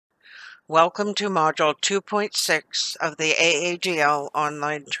Welcome to Module 2.6 of the AADL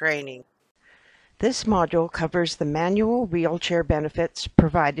online training. This module covers the manual wheelchair benefits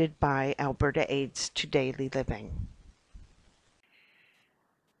provided by Alberta Aids to Daily Living.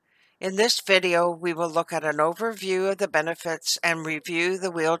 In this video, we will look at an overview of the benefits and review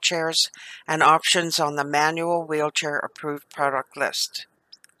the wheelchairs and options on the manual wheelchair approved product list.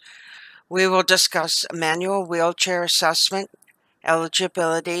 We will discuss manual wheelchair assessment,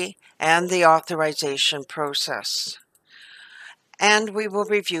 eligibility, and the authorization process. And we will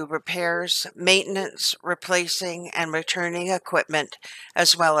review repairs, maintenance, replacing, and returning equipment,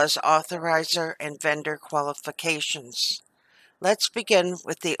 as well as authorizer and vendor qualifications. Let's begin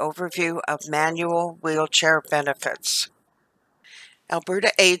with the overview of manual wheelchair benefits.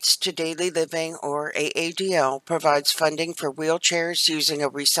 Alberta Aids to Daily Living, or AADL, provides funding for wheelchairs using a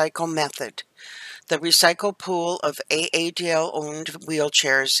recycle method. The recycle pool of AADL-owned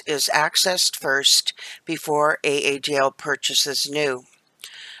wheelchairs is accessed first before AADL purchases new.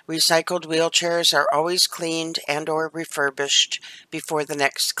 Recycled wheelchairs are always cleaned and/or refurbished before the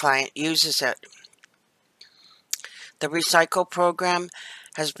next client uses it. The recycle program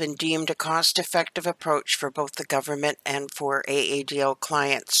has been deemed a cost-effective approach for both the government and for AADL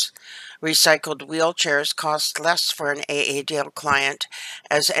clients. Recycled wheelchairs cost less for an AADL client,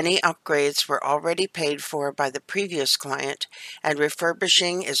 as any upgrades were already paid for by the previous client, and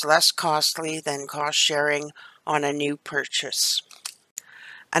refurbishing is less costly than cost-sharing on a new purchase.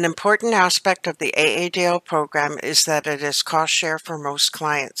 An important aspect of the AADL program is that it is cost share for most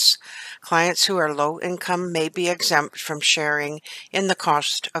clients. Clients who are low income may be exempt from sharing in the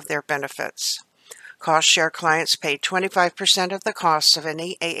cost of their benefits. Cost share clients pay 25% of the costs of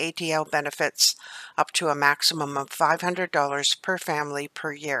any AADL benefits, up to a maximum of $500 per family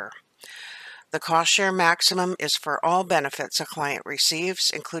per year. The cost share maximum is for all benefits a client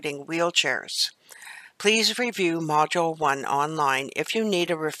receives, including wheelchairs. Please review Module 1 online if you need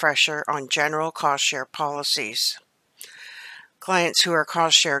a refresher on general cost share policies. Clients who are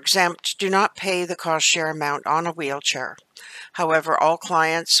cost share exempt do not pay the cost share amount on a wheelchair. However, all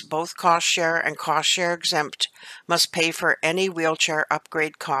clients, both cost share and cost share exempt, must pay for any wheelchair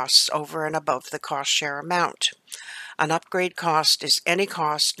upgrade costs over and above the cost share amount. An upgrade cost is any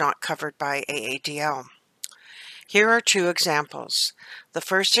cost not covered by AADL. Here are two examples. The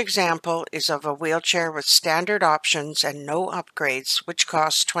first example is of a wheelchair with standard options and no upgrades, which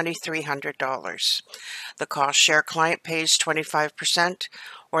costs $2,300. The cost share client pays 25%,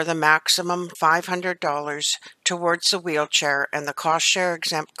 or the maximum $500 towards the wheelchair, and the cost share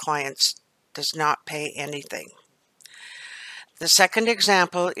exempt client does not pay anything. The second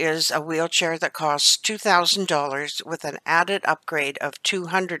example is a wheelchair that costs $2,000 with an added upgrade of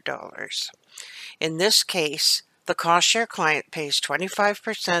 $200. In this case, the cost share client pays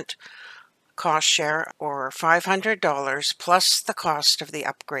 25% cost share, or $500, plus the cost of the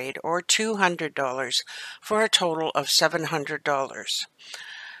upgrade, or $200, for a total of $700.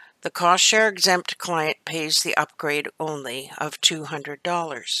 The cost share exempt client pays the upgrade only of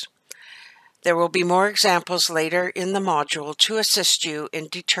 $200. There will be more examples later in the module to assist you in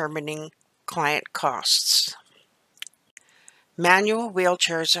determining client costs. Manual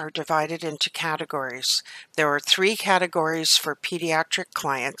wheelchairs are divided into categories. There are 3 categories for pediatric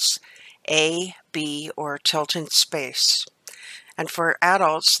clients: A, B, or tilt in space. And for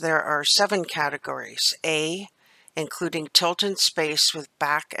adults, there are 7 categories: A, including tilt in space with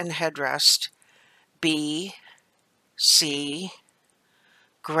back and headrest; B, C,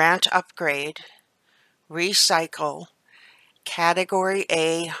 grant upgrade, recycle, Category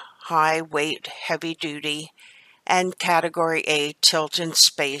A, high weight, heavy duty, and Category A, tilt in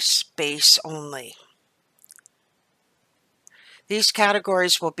space, base only. These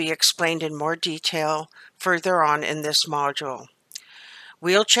categories will be explained in more detail further on in this module.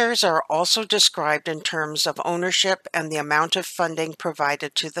 Wheelchairs are also described in terms of ownership and the amount of funding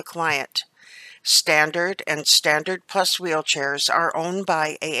provided to the client. Standard and Standard Plus wheelchairs are owned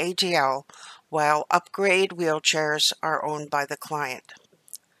by AADL, while upgrade wheelchairs are owned by the client.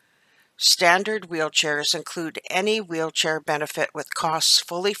 Standard wheelchairs include any wheelchair benefit with costs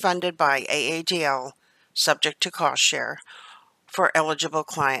fully funded by AADL, subject to cost share, for eligible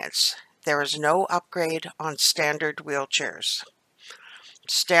clients. There is no upgrade on standard wheelchairs.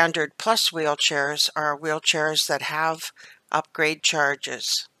 Standard Plus wheelchairs are wheelchairs that have upgrade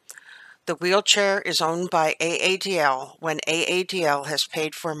charges. The wheelchair is owned by AADL when AADL has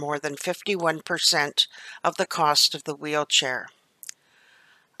paid for more than 51% of the cost of the wheelchair.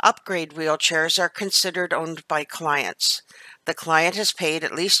 Upgrade wheelchairs are considered owned by clients. The client has paid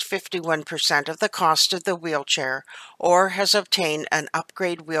at least 51% of the cost of the wheelchair or has obtained an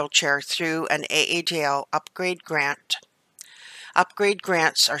upgrade wheelchair through an AADL upgrade grant. Upgrade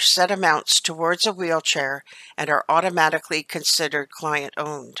grants are set amounts towards a wheelchair and are automatically considered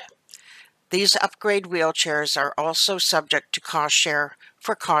client-owned. These upgrade wheelchairs are also subject to cost share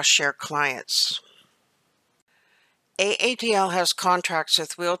for cost share clients. AADL has contracts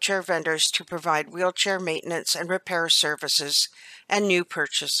with wheelchair vendors to provide wheelchair maintenance and repair services and new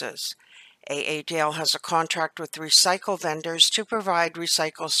purchases. AADL has a contract with recycle vendors to provide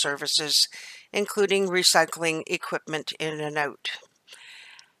recycle services, including recycling equipment in and out.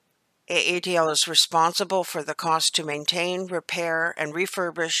 AADL is responsible for the cost to maintain, repair, and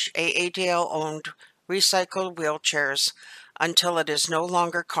refurbish AADL-owned recycled wheelchairs until it is no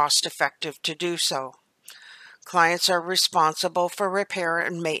longer cost-effective to do so. Clients are responsible for repair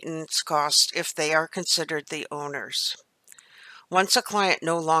and maintenance costs if they are considered the owners. Once a client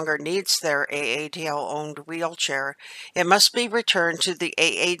no longer needs their AADL-owned wheelchair, it must be returned to the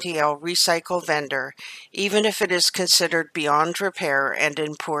AADL recycle vendor, even if it is considered beyond repair and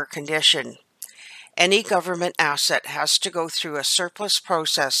in poor condition. Any government asset has to go through a surplus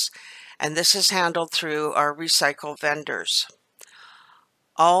process, and this is handled through our recycle vendors.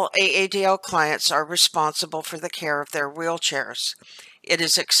 All AADL clients are responsible for the care of their wheelchairs. It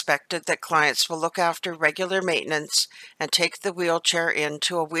is expected that clients will look after regular maintenance and take the wheelchair in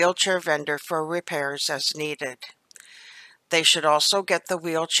to a wheelchair vendor for repairs as needed. They should also get the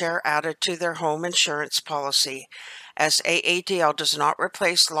wheelchair added to their home insurance policy, as AADL does not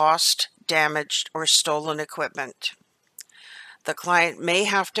replace lost, damaged, or stolen equipment. The client may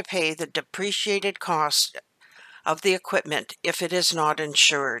have to pay the depreciated cost of the equipment if it is not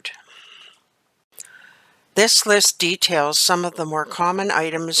insured. This list details some of the more common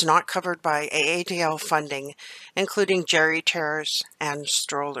items not covered by AADL funding, including jerry chairs and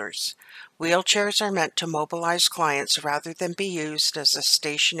strollers. Wheelchairs are meant to mobilize clients rather than be used as a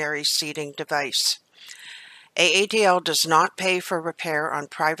stationary seating device. AADL does not pay for repair on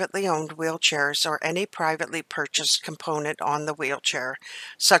privately owned wheelchairs or any privately purchased component on the wheelchair,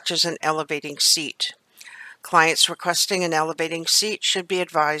 such as an elevating seat. Clients requesting an elevating seat should be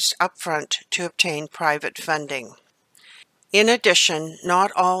advised upfront to obtain private funding. In addition,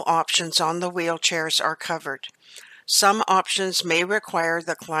 not all options on the wheelchairs are covered. Some options may require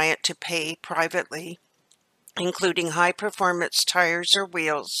the client to pay privately, including high-performance tires or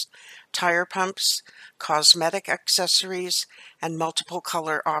wheels, tire pumps, cosmetic accessories, and multiple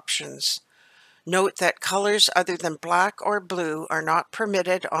color options. Note that colors other than black or blue are not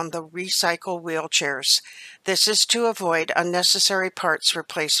permitted on the recycle wheelchairs. This is to avoid unnecessary parts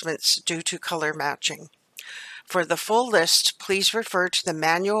replacements due to color matching. For the full list, please refer to the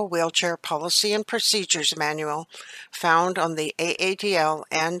Manual Wheelchair Policy and Procedures Manual found on the AADL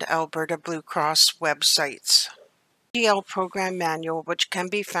and Alberta Blue Cross websites. The AADL Program Manual, which can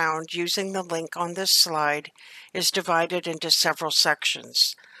be found using the link on this slide, is divided into several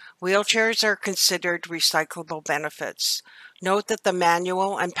sections. Wheelchairs are considered recyclable benefits. Note that the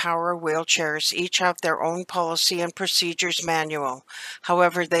manual and power wheelchairs each have their own policy and procedures manual.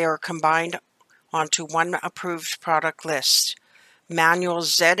 However, they are combined onto one approved product list. Manual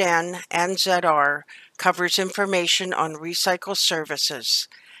ZN and ZR covers information on recycle services.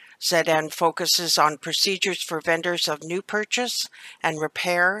 ZN focuses on procedures for vendors of new purchase and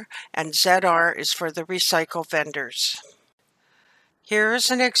repair, and ZR is for the recycle vendors. Here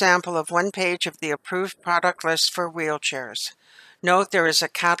is an example of one page of the approved product list for wheelchairs. Note there is a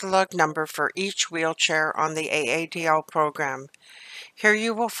catalog number for each wheelchair on the AADL program. Here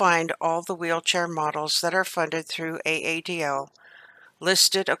you will find all the wheelchair models that are funded through AADL,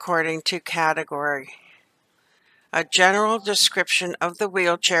 listed according to category. A general description of the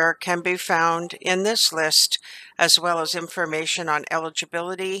wheelchair can be found in this list, as well as information on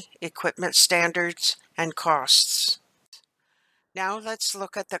eligibility, equipment standards, and costs. Now let's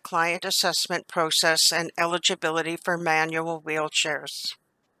look at the client assessment process and eligibility for manual wheelchairs.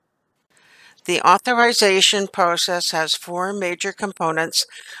 The authorization process has four major components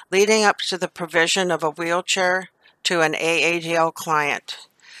leading up to the provision of a wheelchair to an AADL client.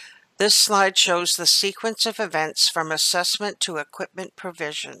 This slide shows the sequence of events from assessment to equipment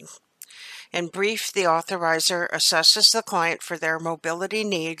provision. In brief, the authorizer assesses the client for their mobility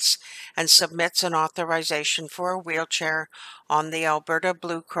needs and submits an authorization for a wheelchair on the Alberta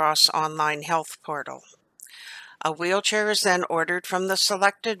Blue Cross online health portal. A wheelchair is then ordered from the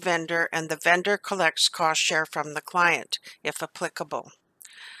selected vendor, and the vendor collects cost share from the client, if applicable.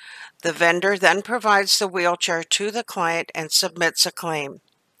 The vendor then provides the wheelchair to the client and submits a claim.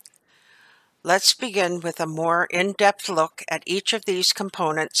 Let's begin with a more in-depth look at each of these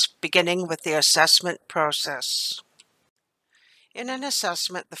components, beginning with the assessment process. In an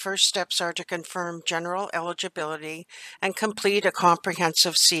assessment, the first steps are to confirm general eligibility and complete a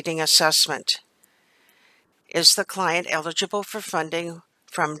comprehensive seating assessment. Is the client eligible for funding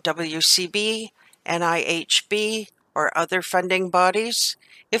from WCB, NIHB, or other funding bodies?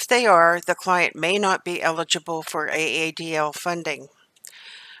 If they are, the client may not be eligible for AADL funding.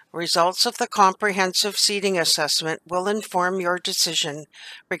 Results of the comprehensive seating assessment will inform your decision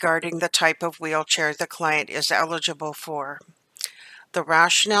regarding the type of wheelchair the client is eligible for. The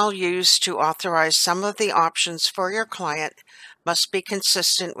rationale used to authorize some of the options for your client must be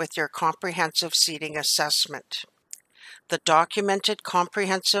consistent with your comprehensive seating assessment. The documented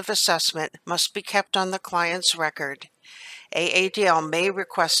comprehensive assessment must be kept on the client's record. AADL may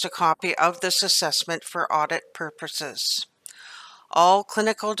request a copy of this assessment for audit purposes. All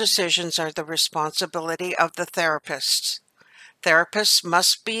clinical decisions are the responsibility of the therapist. Therapists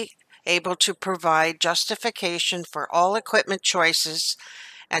must be able to provide justification for all equipment choices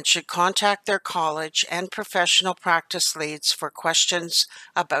and should contact their college and professional practice leads for questions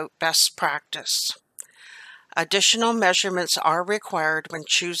about best practice. Additional measurements are required when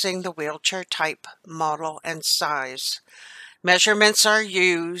choosing the wheelchair type, model, and size. Measurements are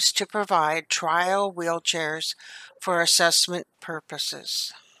used to provide trial wheelchairs for assessment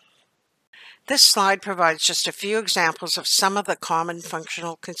purposes. This slide provides just a few examples of some of the common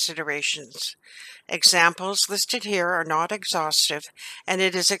functional considerations. Examples listed here are not exhaustive, and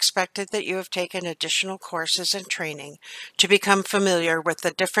it is expected that you have taken additional courses and training to become familiar with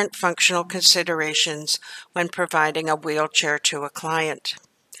the different functional considerations when providing a wheelchair to a client.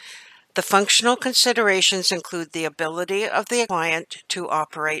 The functional considerations include the ability of the client to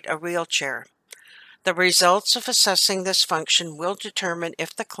operate a wheelchair. The results of assessing this function will determine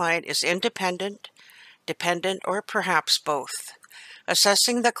if the client is independent, dependent, or perhaps both.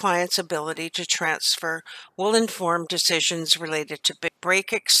 Assessing the client's ability to transfer will inform decisions related to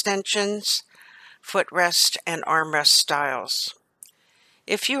brake extensions, footrest, and armrest styles.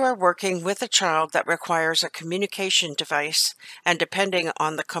 If you are working with a child that requires a communication device, and depending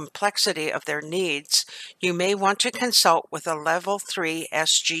on the complexity of their needs, you may want to consult with a Level 3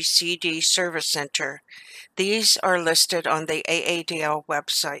 SGCD service center. These are listed on the AADL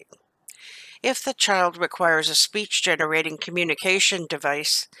website. If the child requires a speech-generating communication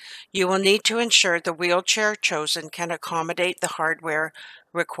device, you will need to ensure the wheelchair chosen can accommodate the hardware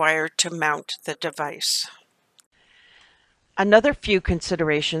required to mount the device. Another few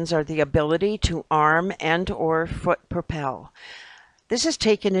considerations are the ability to arm and/or foot propel. This is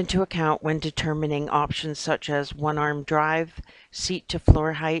taken into account when determining options such as one-arm drive,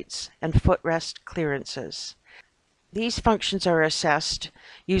 seat-to-floor heights, and footrest clearances. These functions are assessed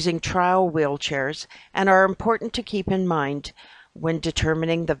using trial wheelchairs and are important to keep in mind when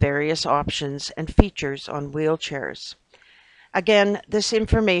determining the various options and features on wheelchairs. Again, this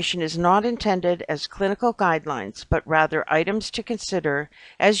information is not intended as clinical guidelines, but rather items to consider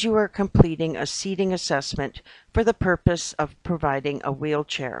as you are completing a seating assessment for the purpose of providing a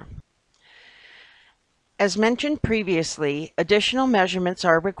wheelchair. As mentioned previously, additional measurements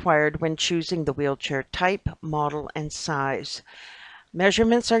are required when choosing the wheelchair type, model, and size.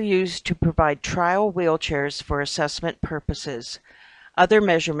 Measurements are used to provide trial wheelchairs for assessment purposes. Other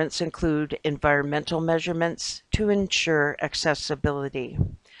measurements include environmental measurements to ensure accessibility.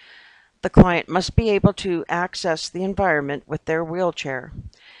 The client must be able to access the environment with their wheelchair.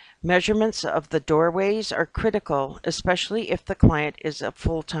 Measurements of the doorways are critical, especially if the client is a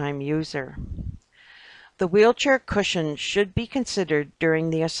full-time user. The wheelchair cushion should be considered during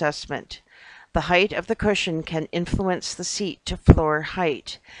the assessment. The height of the cushion can influence the seat-to-floor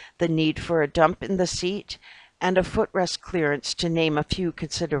height, the need for a dump in the seat, and a footrest clearance, to name a few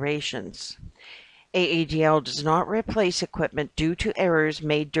considerations. AADL does not replace equipment due to errors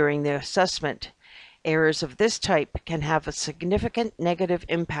made during the assessment. Errors of this type can have a significant negative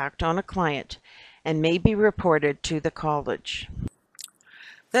impact on a client and may be reported to the college.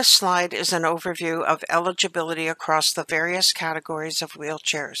 This slide is an overview of eligibility across the various categories of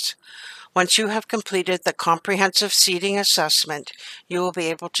wheelchairs. Once you have completed the comprehensive seating assessment, you will be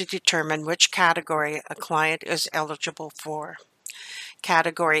able to determine which category a client is eligible for.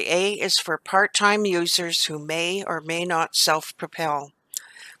 Category A is for part-time users who may or may not self-propel.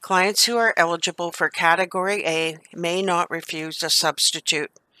 Clients who are eligible for Category A may not refuse a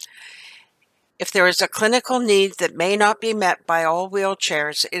substitute. If there is a clinical need that may not be met by all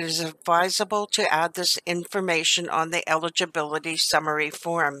wheelchairs, it is advisable to add this information on the eligibility summary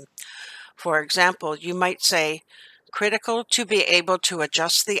form. For example, you might say, Critical to be able to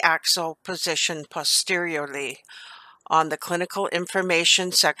adjust the axle position posteriorly on the clinical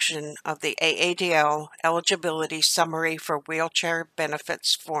information section of the AADL eligibility summary for wheelchair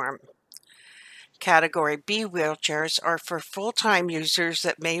benefits form. Category B wheelchairs are for full-time users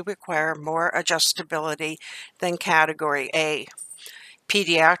that may require more adjustability than Category A.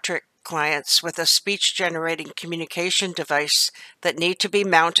 Pediatric clients with a speech-generating communication device that need to be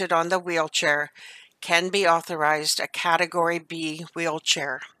mounted on the wheelchair can be authorized a Category B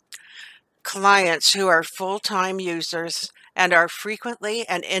wheelchair. Clients who are full-time users and are frequently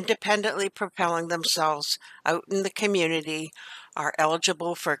and independently propelling themselves out in the community are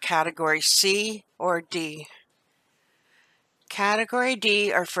eligible for Category C or D. Category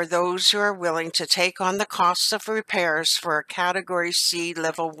D are for those who are willing to take on the costs of repairs for a Category C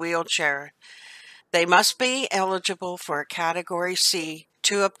level wheelchair. They must be eligible for a Category C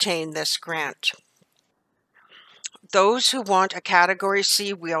to obtain this grant. Those who want a Category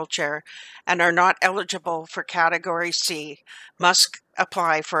C wheelchair and are not eligible for Category C must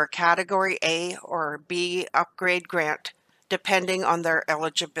apply for a Category A or B upgrade grant, depending on their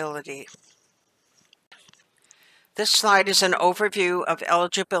eligibility. This slide is an overview of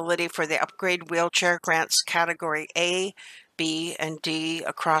eligibility for the upgrade wheelchair grants Category A, B, and D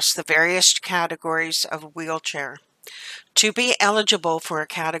across the various categories of wheelchair. To be eligible for a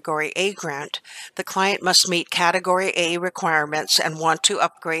Category A grant, the client must meet Category A requirements and want to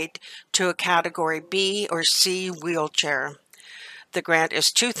upgrade to a Category B or C wheelchair. The grant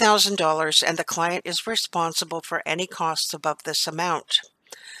is $2,000 and the client is responsible for any costs above this amount.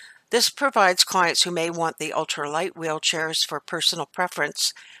 This provides clients who may want the ultralight wheelchairs for personal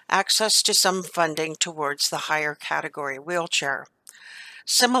preference access to some funding towards the higher category wheelchair.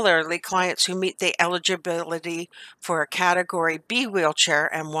 Similarly, clients who meet the eligibility for a Category B wheelchair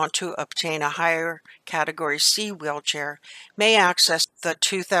and want to obtain a higher Category C wheelchair may access the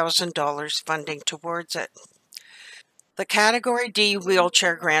 $2,000 funding towards it. The Category D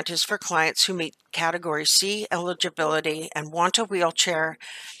wheelchair grant is for clients who meet Category C eligibility and want a wheelchair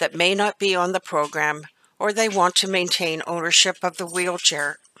that may not be on the program, or they want to maintain ownership of the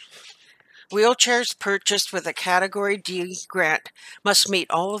wheelchair. Wheelchairs purchased with a Category D grant must meet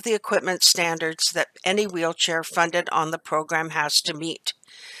all of the equipment standards that any wheelchair funded on the program has to meet.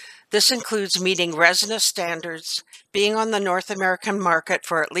 This includes meeting residence standards, being on the North American market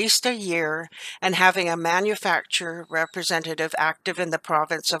for at least a year, and having a manufacturer representative active in the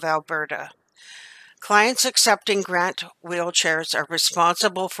province of Alberta. Clients accepting grant wheelchairs are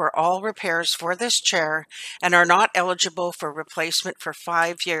responsible for all repairs for this chair and are not eligible for replacement for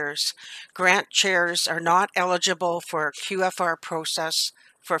 5 years. Grant chairs are not eligible for a QFR process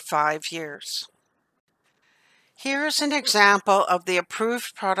for 5 years. Here is an example of the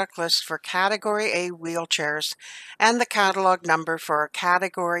approved product list for Category A wheelchairs and the catalog number for a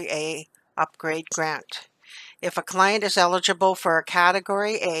Category A upgrade grant. If a client is eligible for a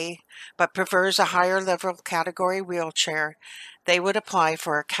Category A but prefers a higher level category wheelchair, they would apply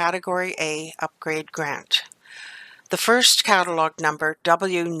for a Category A upgrade grant. The first catalog number,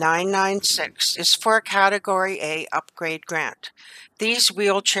 W996, is for a Category A upgrade grant. These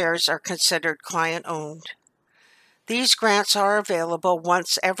wheelchairs are considered client-owned. These grants are available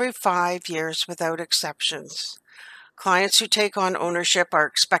once every 5 years without exceptions. Clients who take on ownership are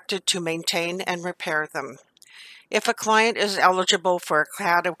expected to maintain and repair them. If a client is eligible for a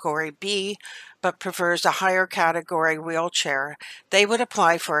Category B but prefers a higher category wheelchair, they would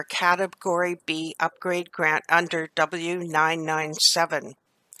apply for a Category B upgrade grant under W997.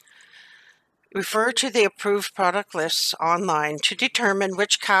 Refer to the approved product lists online to determine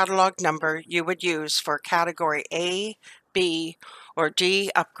which catalog number you would use for Category A, B, or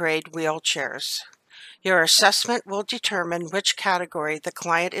D upgrade wheelchairs. Your assessment will determine which category the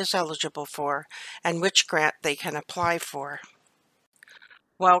client is eligible for and which grant they can apply for.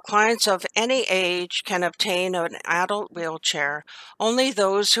 While clients of any age can obtain an adult wheelchair, only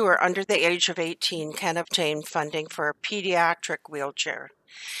those who are under the age of 18 can obtain funding for a pediatric wheelchair.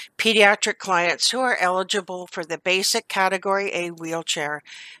 Pediatric clients who are eligible for the basic Category A wheelchair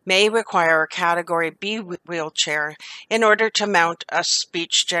may require a Category B wheelchair in order to mount a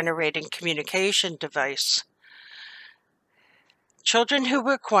speech-generating communication device. Children who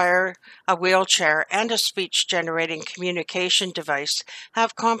require a wheelchair and a speech-generating communication device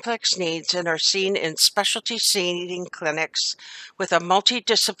have complex needs and are seen in specialty seating clinics with a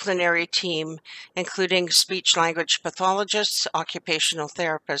multidisciplinary team, including speech-language pathologists, occupational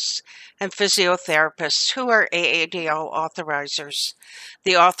therapists, and physiotherapists who are AADL authorizers.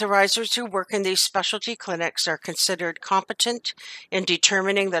 The authorizers who work in these specialty clinics are considered competent in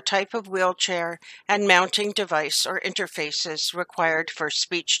determining the type of wheelchair and mounting device or interfaces required for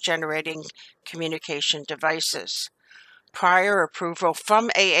speech-generating communication devices. Prior approval from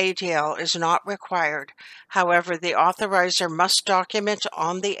AADL is not required. However, the authorizer must document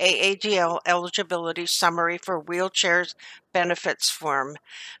on the AADL eligibility summary for wheelchairs benefits form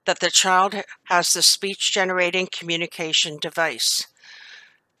that the child has the speech-generating communication device.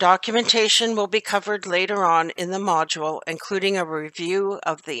 Documentation will be covered later on in the module, including a review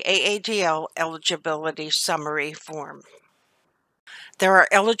of the AADL eligibility summary form. There are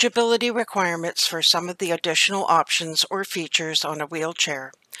eligibility requirements for some of the additional options or features on a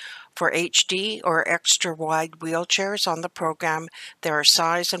wheelchair. For HD or extra wide wheelchairs on the program, there are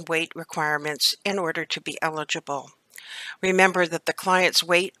size and weight requirements in order to be eligible. Remember that the client's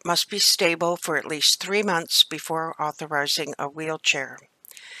weight must be stable for at least 3 months before authorizing a wheelchair.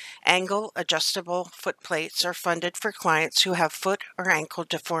 Angle adjustable foot plates are funded for clients who have foot or ankle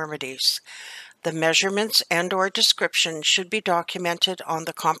deformities. The measurements and/or description should be documented on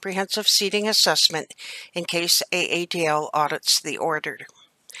the comprehensive seating assessment in case AADL audits the order.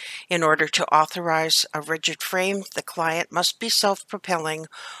 In order to authorize a rigid frame, the client must be self-propelling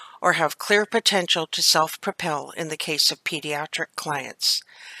or have clear potential to self-propel in the case of pediatric clients.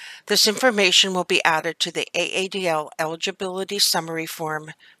 This information will be added to the AADL eligibility summary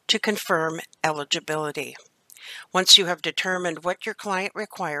form to confirm eligibility. Once you have determined what your client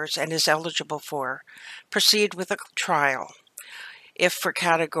requires and is eligible for, proceed with a trial. If for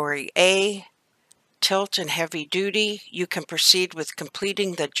category A, tilt and heavy duty, you can proceed with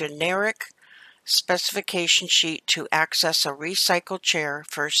completing the generic specification sheet to access a recycled chair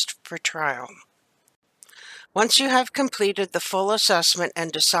first for trial. Once you have completed the full assessment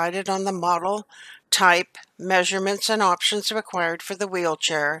and decided on the model, type, measurements, and options required for the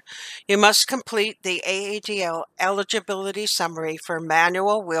wheelchair, you must complete the AADL eligibility summary for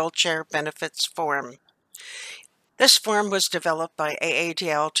manual wheelchair benefits form. This form was developed by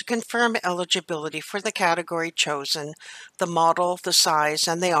AADL to confirm eligibility for the category chosen, the model, the size,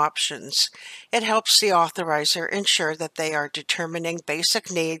 and the options. It helps the authorizer ensure that they are determining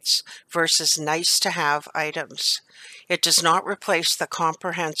basic needs versus nice-to-have items. It does not replace the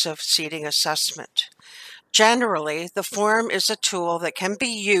comprehensive seating assessment. Generally, the form is a tool that can be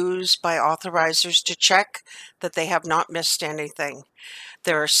used by authorizers to check that they have not missed anything.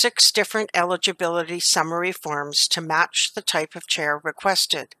 There are 6 different eligibility summary forms to match the type of chair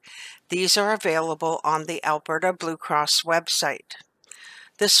requested. These are available on the Alberta Blue Cross website.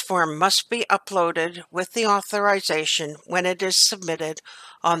 This form must be uploaded with the authorization when it is submitted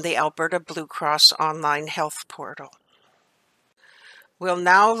on the Alberta Blue Cross online health portal. We'll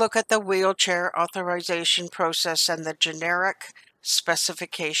now look at the wheelchair authorization process and the generic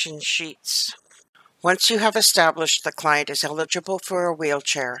specification sheets. Once you have established the client is eligible for a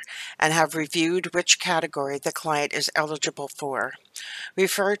wheelchair and have reviewed which category the client is eligible for,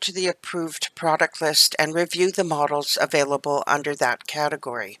 refer to the approved product list and review the models available under that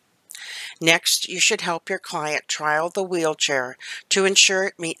category. Next, you should help your client trial the wheelchair to ensure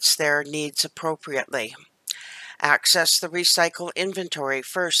it meets their needs appropriately. Access the recycle inventory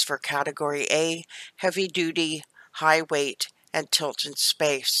first for Category A, heavy duty, high weight, and tilt in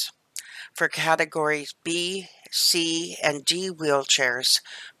space. For categories B, C, and D wheelchairs,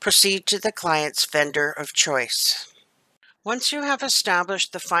 proceed to the client's vendor of choice. Once you have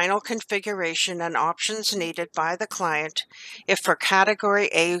established the final configuration and options needed by the client, if for Category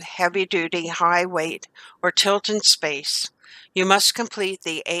A heavy-duty, high-weight, or tilt in space, you must complete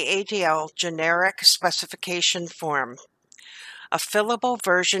the AADL generic specification form. A fillable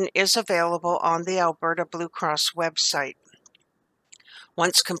version is available on the Alberta Blue Cross website.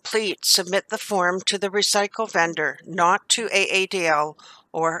 Once complete, submit the form to the recycle vendor, not to AADL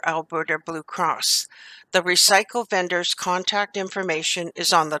or Alberta Blue Cross. The recycle vendor's contact information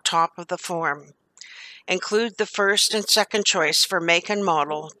is on the top of the form. Include the first and second choice for make and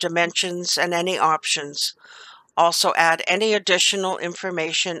model, dimensions, and any options. Also add any additional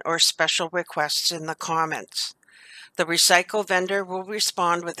information or special requests in the comments. The recycle vendor will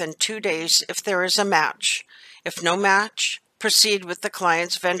respond within 2 days if there is a match. If no match, proceed with the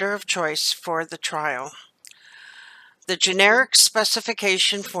client's vendor of choice for the trial. The generic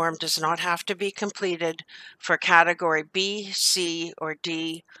specification form does not have to be completed for Category B, C, or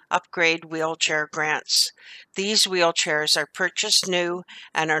D upgrade wheelchair grants. These wheelchairs are purchased new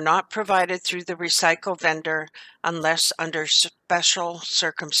and are not provided through the recycle vendor unless under special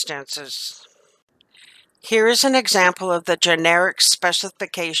circumstances. Here is an example of the generic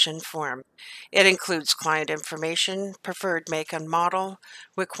specification form. It includes client information, preferred make and model,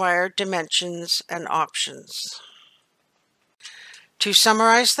 required dimensions, and options. To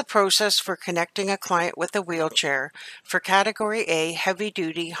summarize the process for connecting a client with a wheelchair, for Category A,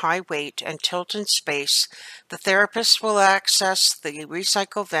 heavy-duty, high-weight, and tilt-in space, the therapist will access the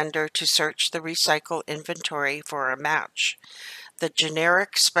recycle vendor to search the recycle inventory for a match. The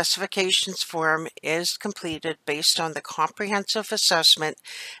generic specifications form is completed based on the comprehensive assessment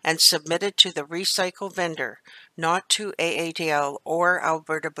and submitted to the recycle vendor, not to AADL or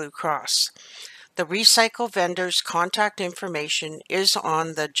Alberta Blue Cross. The recycle vendor's contact information is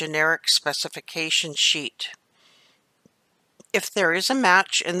on the generic specification sheet. If there is a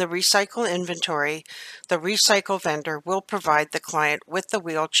match in the recycle inventory, the recycle vendor will provide the client with the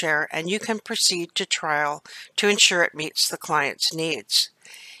wheelchair and you can proceed to trial to ensure it meets the client's needs.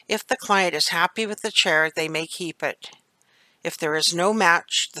 If the client is happy with the chair, they may keep it. If there is no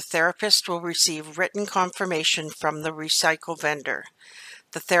match, the therapist will receive written confirmation from the recycle vendor.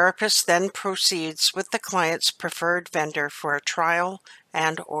 The therapist then proceeds with the client's preferred vendor for a trial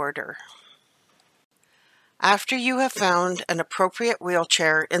and order. After you have found an appropriate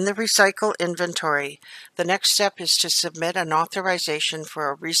wheelchair in the recycle inventory, the next step is to submit an authorization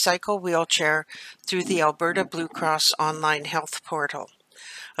for a recycle wheelchair through the Alberta Blue Cross online health portal.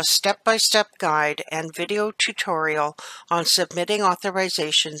 A step-by-step guide and video tutorial on submitting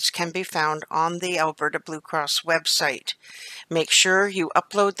authorizations can be found on the Alberta Blue Cross website. Make sure you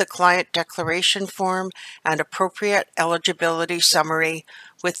upload the client declaration form and appropriate eligibility summary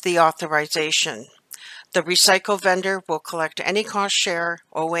with the authorization. The recycle vendor will collect any cost share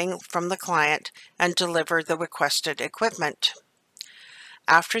owing from the client and deliver the requested equipment.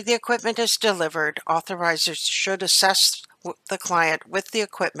 After the equipment is delivered, authorizers should assess the client with the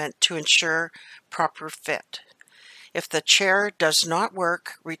equipment to ensure proper fit. If the chair does not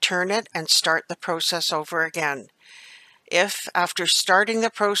work, return it and start the process over again. If, after starting the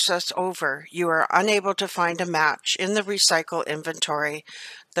process over, you are unable to find a match in the recycle inventory,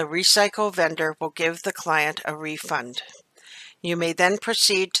 the recycle vendor will give the client a refund. You may then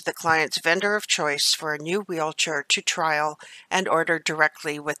proceed to the client's vendor of choice for a new wheelchair to trial and order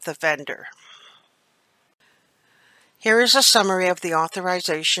directly with the vendor. Here is a summary of the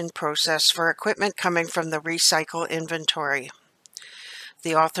authorization process for equipment coming from the recycle inventory.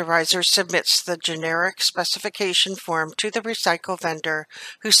 The authorizer submits the generic specification form to the recycle vendor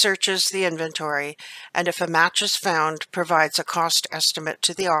who searches the inventory and if a match is found, provides a cost estimate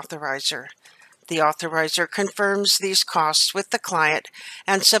to the authorizer. The authorizer confirms these costs with the client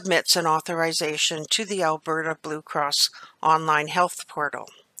and submits an authorization to the Alberta Blue Cross online health portal.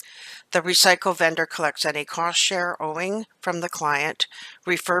 The recycle vendor collects any cost share owing from the client,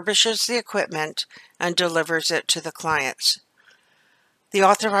 refurbishes the equipment, and delivers it to the clients. The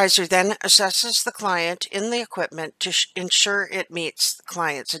authorizer then assesses the client in the equipment to ensure it meets the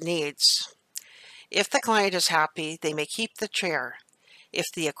client's needs. If the client is happy, they may keep the chair.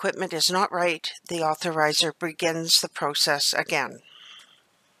 If the equipment is not right, the authorizer begins the process again.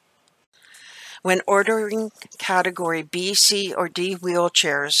 When ordering Category B, C, or D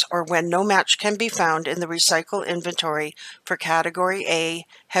wheelchairs, or when no match can be found in the recycle inventory for Category A,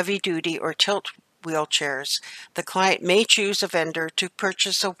 heavy-duty, or tilt wheelchairs, the client may choose a vendor to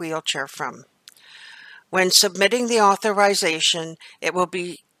purchase a wheelchair from. When submitting the authorization, it will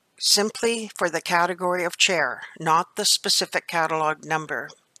be simply for the category of chair, not the specific catalog number.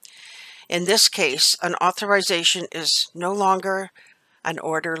 In this case, an authorization is no longer an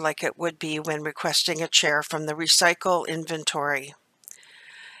order like it would be when requesting a chair from the recycle inventory.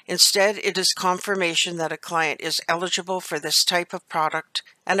 Instead, it is confirmation that a client is eligible for this type of product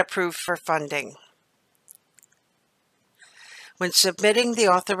and approved for funding. When submitting the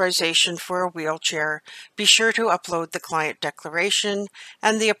authorization for a wheelchair, be sure to upload the client declaration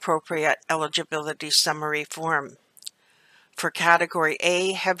and the appropriate eligibility summary form. For Category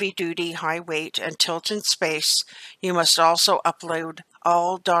A, heavy-duty, high-weight, and tilt-in space, you must also upload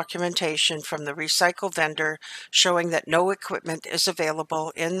all documentation from the recycle vendor showing that no equipment is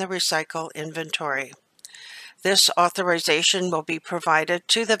available in the recycle inventory. This authorization will be provided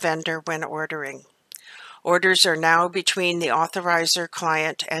to the vendor when ordering. Orders are now between the authorizer,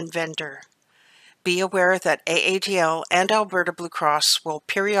 client, and vendor. Be aware that AADL and Alberta Blue Cross will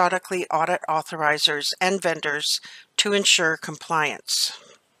periodically audit authorizers and vendors to ensure compliance.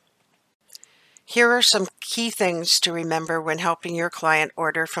 Here are some key things to remember when helping your client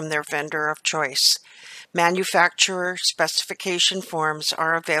order from their vendor of choice. Manufacturer specification forms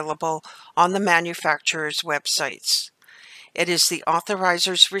are available on the manufacturer's websites. It is the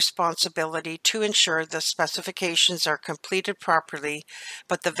authorizer's responsibility to ensure the specifications are completed properly,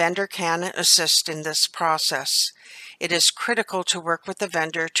 but the vendor can assist in this process. It is critical to work with the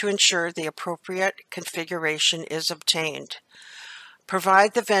vendor to ensure the appropriate configuration is obtained.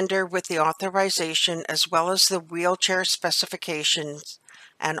 Provide the vendor with the authorization as well as the wheelchair specifications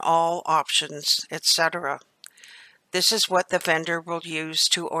and all options, etc. This is what the vendor will use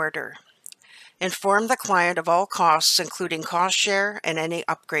to order. Inform the client of all costs, including cost share and any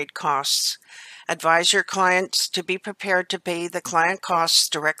upgrade costs. Advise your clients to be prepared to pay the client costs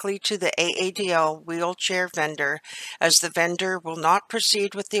directly to the AADL wheelchair vendor, as the vendor will not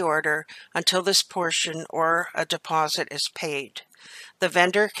proceed with the order until this portion or a deposit is paid. The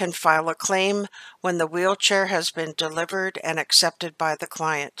vendor can file a claim when the wheelchair has been delivered and accepted by the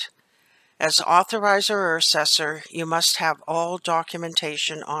client. As authorizer or assessor, you must have all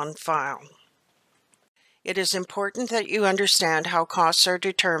documentation on file. It is important that you understand how costs are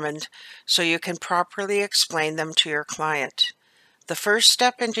determined so you can properly explain them to your client. The first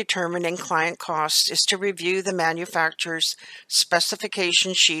step in determining client costs is to review the manufacturer's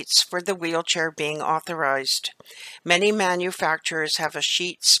specification sheets for the wheelchair being authorized. Many manufacturers have a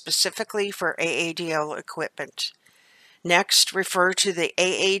sheet specifically for AADL equipment. Next, refer to the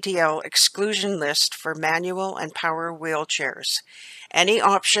AADL exclusion list for manual and power wheelchairs. Any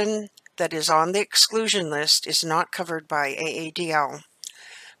option that is on the exclusion list is not covered by AADL.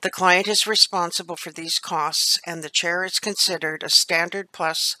 The client is responsible for these costs, and the chair is considered a standard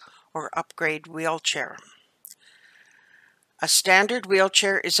plus or upgrade wheelchair. A standard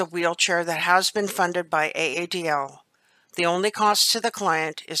wheelchair is a wheelchair that has been funded by AADL. The only cost to the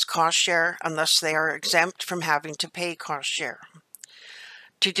client is cost share unless they are exempt from having to pay cost share.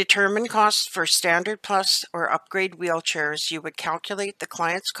 To determine costs for standard plus or upgrade wheelchairs, you would calculate the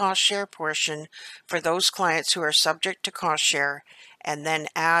client's cost share portion for those clients who are subject to cost share and then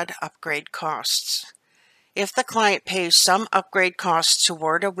add upgrade costs. If the client pays some upgrade costs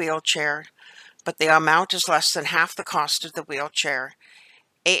toward a wheelchair, but the amount is less than half the cost of the wheelchair,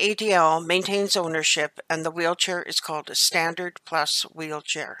 AADL maintains ownership and the wheelchair is called a standard plus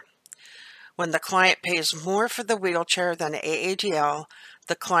wheelchair. When the client pays more for the wheelchair than AADL,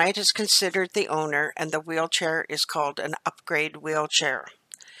 the client is considered the owner and the wheelchair is called an upgrade wheelchair.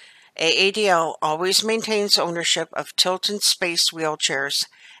 AADL always maintains ownership of tilt and space wheelchairs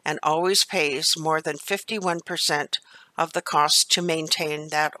and always pays more than 51% of the cost to maintain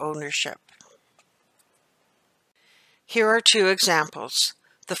that ownership. Here are two examples.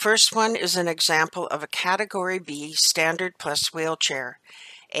 The first one is an example of a Category B Standard Plus wheelchair.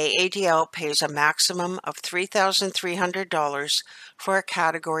 AADL pays a maximum of $3,300 for a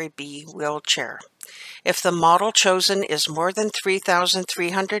Category B wheelchair. If the model chosen is more than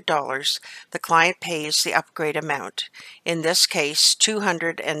 $3,300, the client pays the upgrade amount, in this case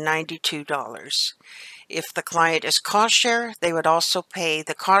 $292. If the client is cost share, they would also pay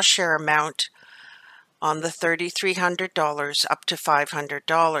the cost share amount on the $3,300 up to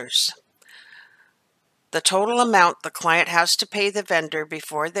 $500. The total amount the client has to pay the vendor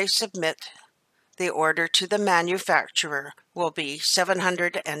before they submit the order to the manufacturer will be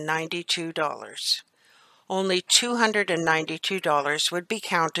 $792. Only $292 would be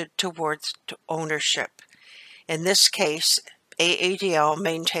counted towards ownership. In this case, AADL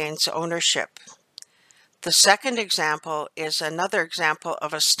maintains ownership. The second example is another example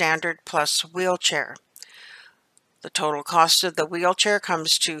of a Standard Plus wheelchair. The total cost of the wheelchair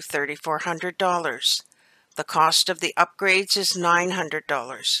comes to $3,400. The cost of the upgrades is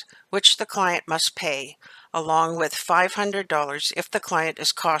 $900, which the client must pay, along with $500 if the client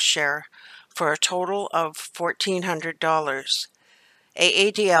is cost share, for a total of $1,400.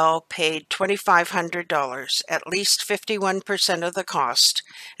 AADL paid $2,500, at least 51% of the cost,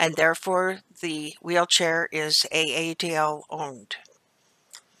 and therefore the wheelchair is AADL owned.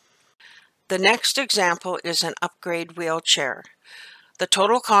 The next example is an upgrade wheelchair. The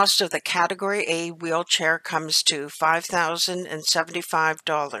total cost of the Category A wheelchair comes to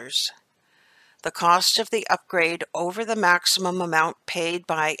 $5,075. The cost of the upgrade over the maximum amount paid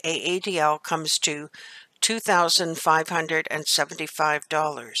by AADL comes to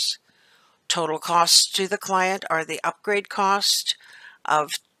 $2,575. Total costs to the client are the upgrade cost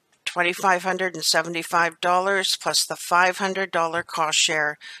of $2,575 plus the $500 cost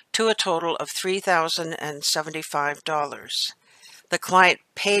share to to a total of $3,075. The client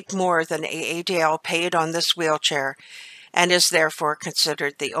paid more than AADL paid on this wheelchair and is therefore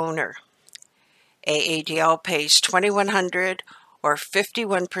considered the owner. AADL pays $2,100 or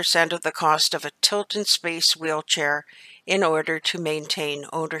 51% of the cost of a tilt and space wheelchair in order to maintain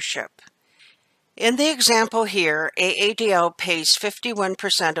ownership. In the example here, AADL pays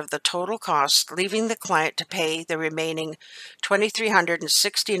 51% of the total cost, leaving the client to pay the remaining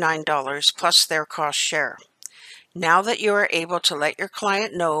 $2,369 plus their cost share. Now that you are able to let your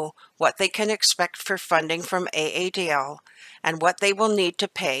client know what they can expect for funding from AADL and what they will need to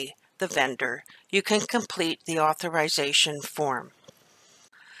pay the vendor, you can complete the authorization form.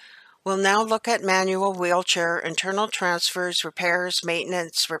 We'll now look at manual wheelchair, internal transfers, repairs,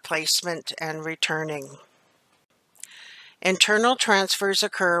 maintenance, replacement, and returning. Internal transfers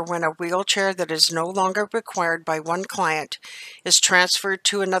occur when a wheelchair that is no longer required by one client is transferred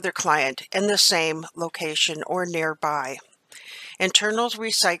to another client in the same location or nearby. Internal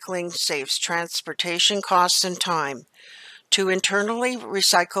recycling saves transportation costs and time. To internally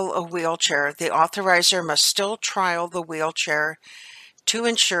recycle a wheelchair, the authorizer must still trial the wheelchair to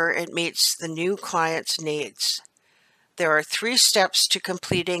ensure it meets the new client's needs. There are 3 steps to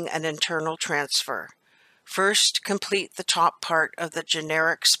completing an internal transfer. First, complete the top part of the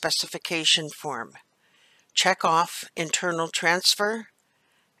generic specification form. Check off internal transfer,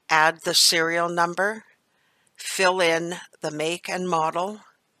 add the serial number, fill in the make and model,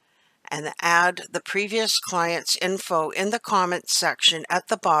 and add the previous client's info in the comments section at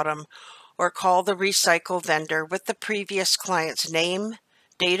the bottom, or call the recycle vendor with the previous client's name,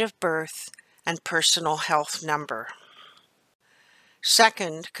 date of birth, and personal health number.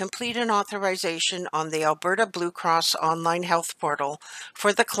 Second, complete an authorization on the Alberta Blue Cross online health portal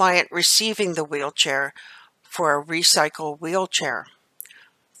for the client receiving the wheelchair for a recycle wheelchair.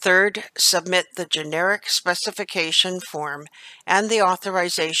 Third, submit the generic specification form and the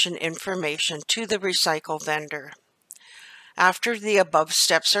authorization information to the recycle vendor. After the above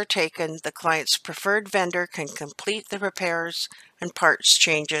steps are taken, the client's preferred vendor can complete the repairs and parts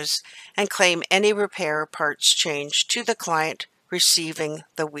changes and claim any repair parts change to the client receiving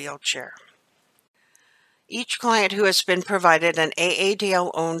the wheelchair. Each client who has been provided an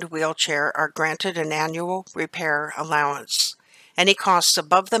AADL-owned wheelchair are granted an annual repair allowance. Any costs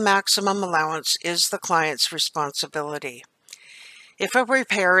above the maximum allowance is the client's responsibility. If a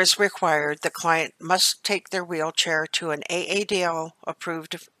repair is required, the client must take their wheelchair to an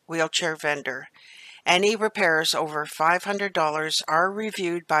AADL-approved wheelchair vendor. Any repairs over $500 are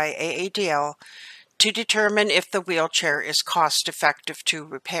reviewed by AADL to determine if the wheelchair is cost-effective to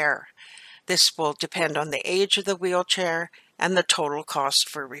repair. This will depend on the age of the wheelchair and the total cost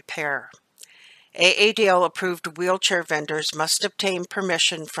for repair. AADL-approved wheelchair vendors must obtain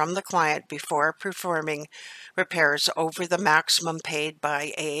permission from the client before performing repairs over the maximum paid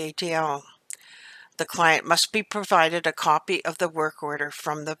by AADL. The client must be provided a copy of the work order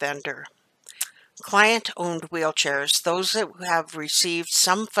from the vendor. Client-owned wheelchairs, those that have received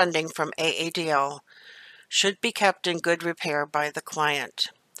some funding from AADL, should be kept in good repair by the client.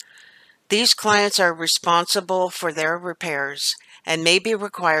 These clients are responsible for their repairs and may be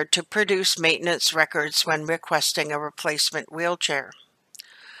required to produce maintenance records when requesting a replacement wheelchair.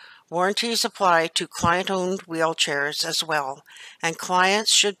 Warranties apply to client-owned wheelchairs as well, and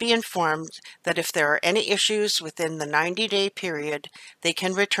clients should be informed that if there are any issues within the 90-day period, they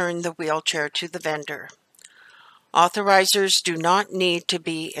can return the wheelchair to the vendor. Authorizers do not need to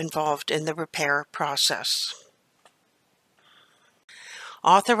be involved in the repair process.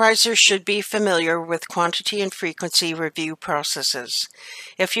 Authorizers should be familiar with quantity and frequency review processes.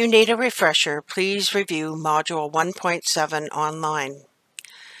 If you need a refresher, please review Module 1.7 online.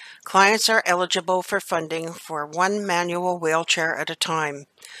 Clients are eligible for funding for one manual wheelchair at a time.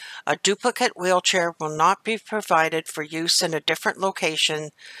 A duplicate wheelchair will not be provided for use in a different location,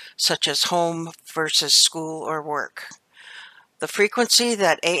 such as home versus school or work. The frequency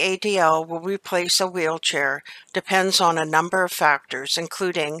that AADL will replace a wheelchair depends on a number of factors,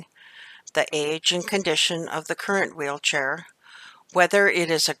 including the age and condition of the current wheelchair, whether it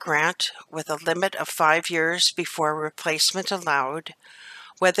is a grant with a limit of 5 years before replacement allowed,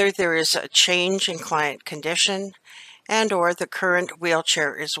 whether there is a change in client condition, and/or the current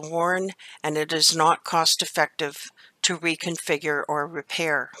wheelchair is worn and it is not cost-effective to reconfigure or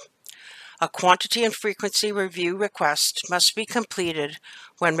repair. A quantity and frequency review request must be completed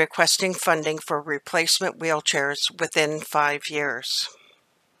when requesting funding for replacement wheelchairs within 5 years.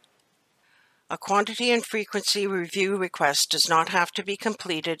 A quantity and frequency review request does not have to be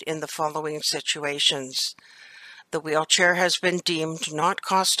completed in the following situations. The wheelchair has been deemed not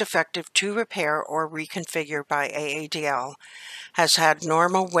cost-effective to repair or reconfigure by AADL, has had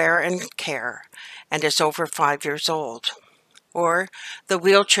normal wear and care, and is over 5 years old. Or the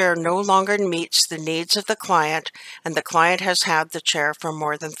wheelchair no longer meets the needs of the client and the client has had the chair for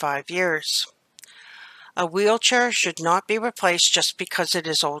more than 5 years. A wheelchair should not be replaced just because it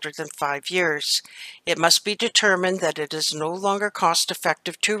is older than 5 years. It must be determined that it is no longer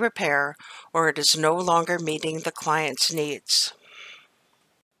cost-effective to repair or it is no longer meeting the client's needs.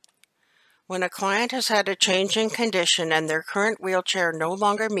 When a client has had a change in condition and their current wheelchair no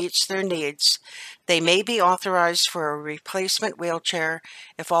longer meets their needs, they may be authorized for a replacement wheelchair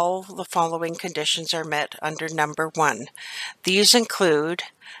if all the following conditions are met under number 1. These include: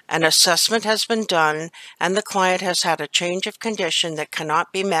 an assessment has been done and the client has had a change of condition that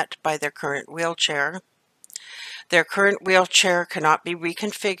cannot be met by their current wheelchair. Their current wheelchair cannot be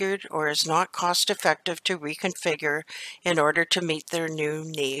reconfigured or is not cost-effective to reconfigure in order to meet their new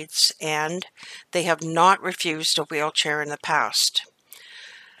needs, and they have not refused a wheelchair in the past.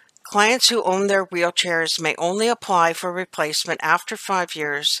 Clients who own their wheelchairs may only apply for replacement after 5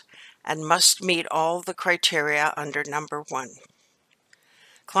 years and must meet all the criteria under number 1.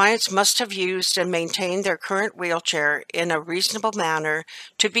 Clients must have used and maintained their current wheelchair in a reasonable manner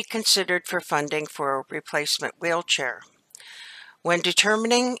to be considered for funding for a replacement wheelchair. When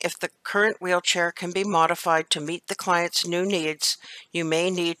determining if the current wheelchair can be modified to meet the client's new needs, you may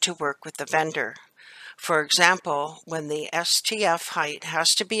need to work with the vendor. For example, when the STF height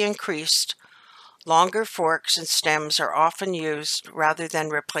has to be increased, longer forks and stems are often used rather than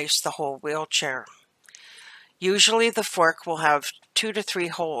replace the whole wheelchair. Usually the fork will have 2 to 3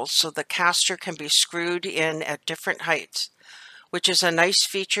 holes so the caster can be screwed in at different heights, which is a nice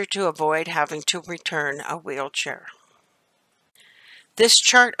feature to avoid having to return a wheelchair. This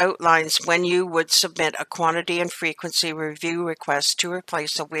chart outlines when you would submit a quantity and frequency review request to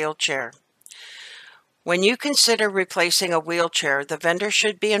replace a wheelchair. When you consider replacing a wheelchair, the vendor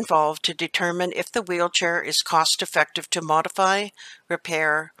should be involved to determine if the wheelchair is cost-effective to modify,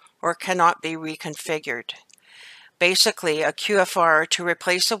 repair, or cannot be reconfigured. Basically, a QFR to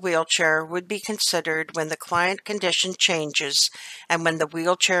replace a wheelchair would be considered when the client condition changes and when the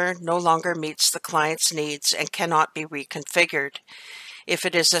wheelchair no longer meets the client's needs and cannot be reconfigured. If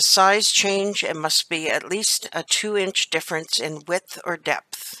it is a size change, it must be at least a 2-inch difference in width or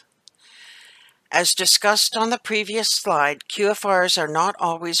depth. As discussed on the previous slide, QFRs are not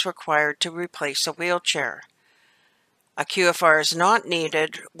always required to replace a wheelchair. A QFR is not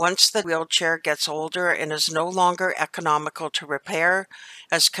needed once the wheelchair gets older and is no longer economical to repair,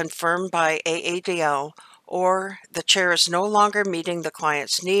 as confirmed by AADL, or the chair is no longer meeting the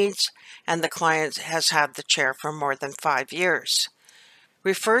client's needs and the client has had the chair for more than 5 years.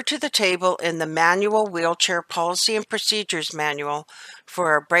 Refer to the table in the Manual Wheelchair Policy and Procedures Manual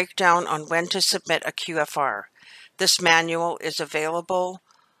for a breakdown on when to submit a QFR. This manual is available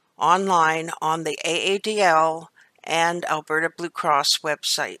online on the AADL and Alberta Blue Cross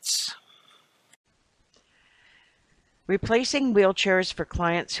websites. Replacing wheelchairs for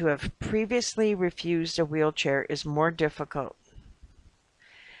clients who have previously refused a wheelchair is more difficult.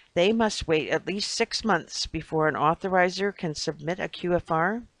 They must wait at least 6 months before an authorizer can submit a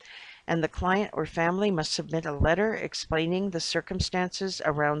QFR, and the client or family must submit a letter explaining the circumstances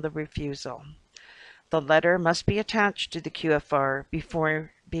around the refusal. The letter must be attached to the QFR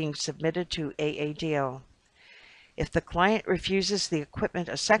before being submitted to AADL. If the client refuses the equipment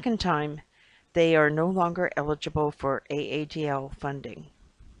a second time, they are no longer eligible for AADL funding.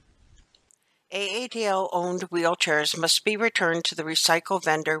 AADL-owned wheelchairs must be returned to the recycle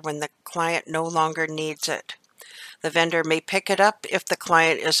vendor when the client no longer needs it. The vendor may pick it up if the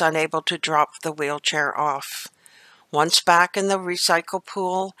client is unable to drop the wheelchair off. Once back in the recycle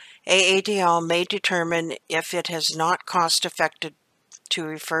pool, AADL may determine if it has not cost-effective to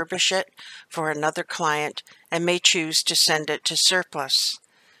refurbish it for another client and may choose to send it to surplus.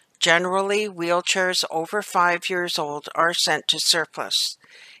 Generally, wheelchairs over 5 years old are sent to surplus.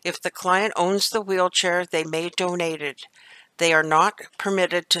 If the client owns the wheelchair, they may donate it. They are not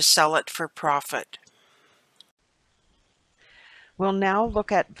permitted to sell it for profit. We'll now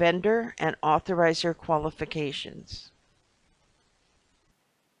look at vendor and authorizer qualifications.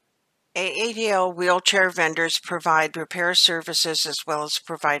 AADL wheelchair vendors provide repair services as well as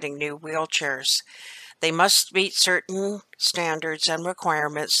providing new wheelchairs. They must meet certain standards and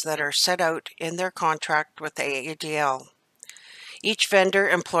requirements that are set out in their contract with AADL. Each vendor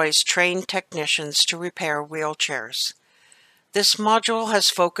employs trained technicians to repair wheelchairs. This module has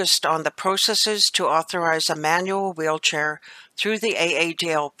focused on the processes to authorize a manual wheelchair through the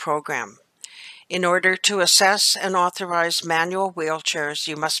AADL program. In order to assess and authorize manual wheelchairs,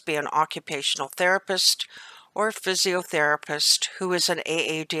 you must be an occupational therapist or physiotherapist who is an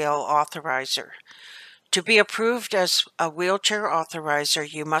AADL authorizer. To be approved as a wheelchair authorizer,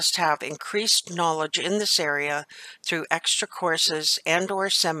 you must have increased knowledge in this area through extra courses and/or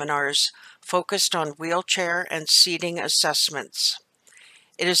seminars focused on wheelchair and seating assessments.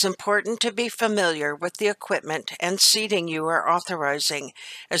 It is important to be familiar with the equipment and seating you are authorizing,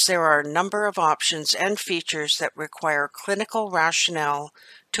 as there are a number of options and features that require clinical rationale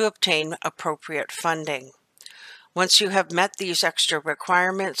to obtain appropriate funding. Once you have met these extra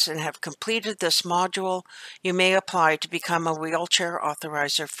requirements and have completed this module, you may apply to become a wheelchair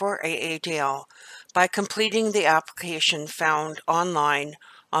authorizer for AADL by completing the application found online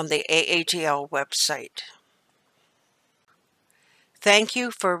on the AADL website. Thank you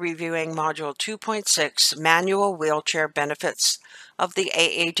for reviewing Module 2.6, Manual Wheelchair Benefits of the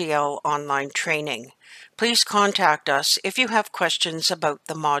AADL online training. Please contact us if you have questions about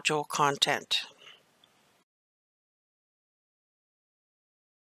the module content.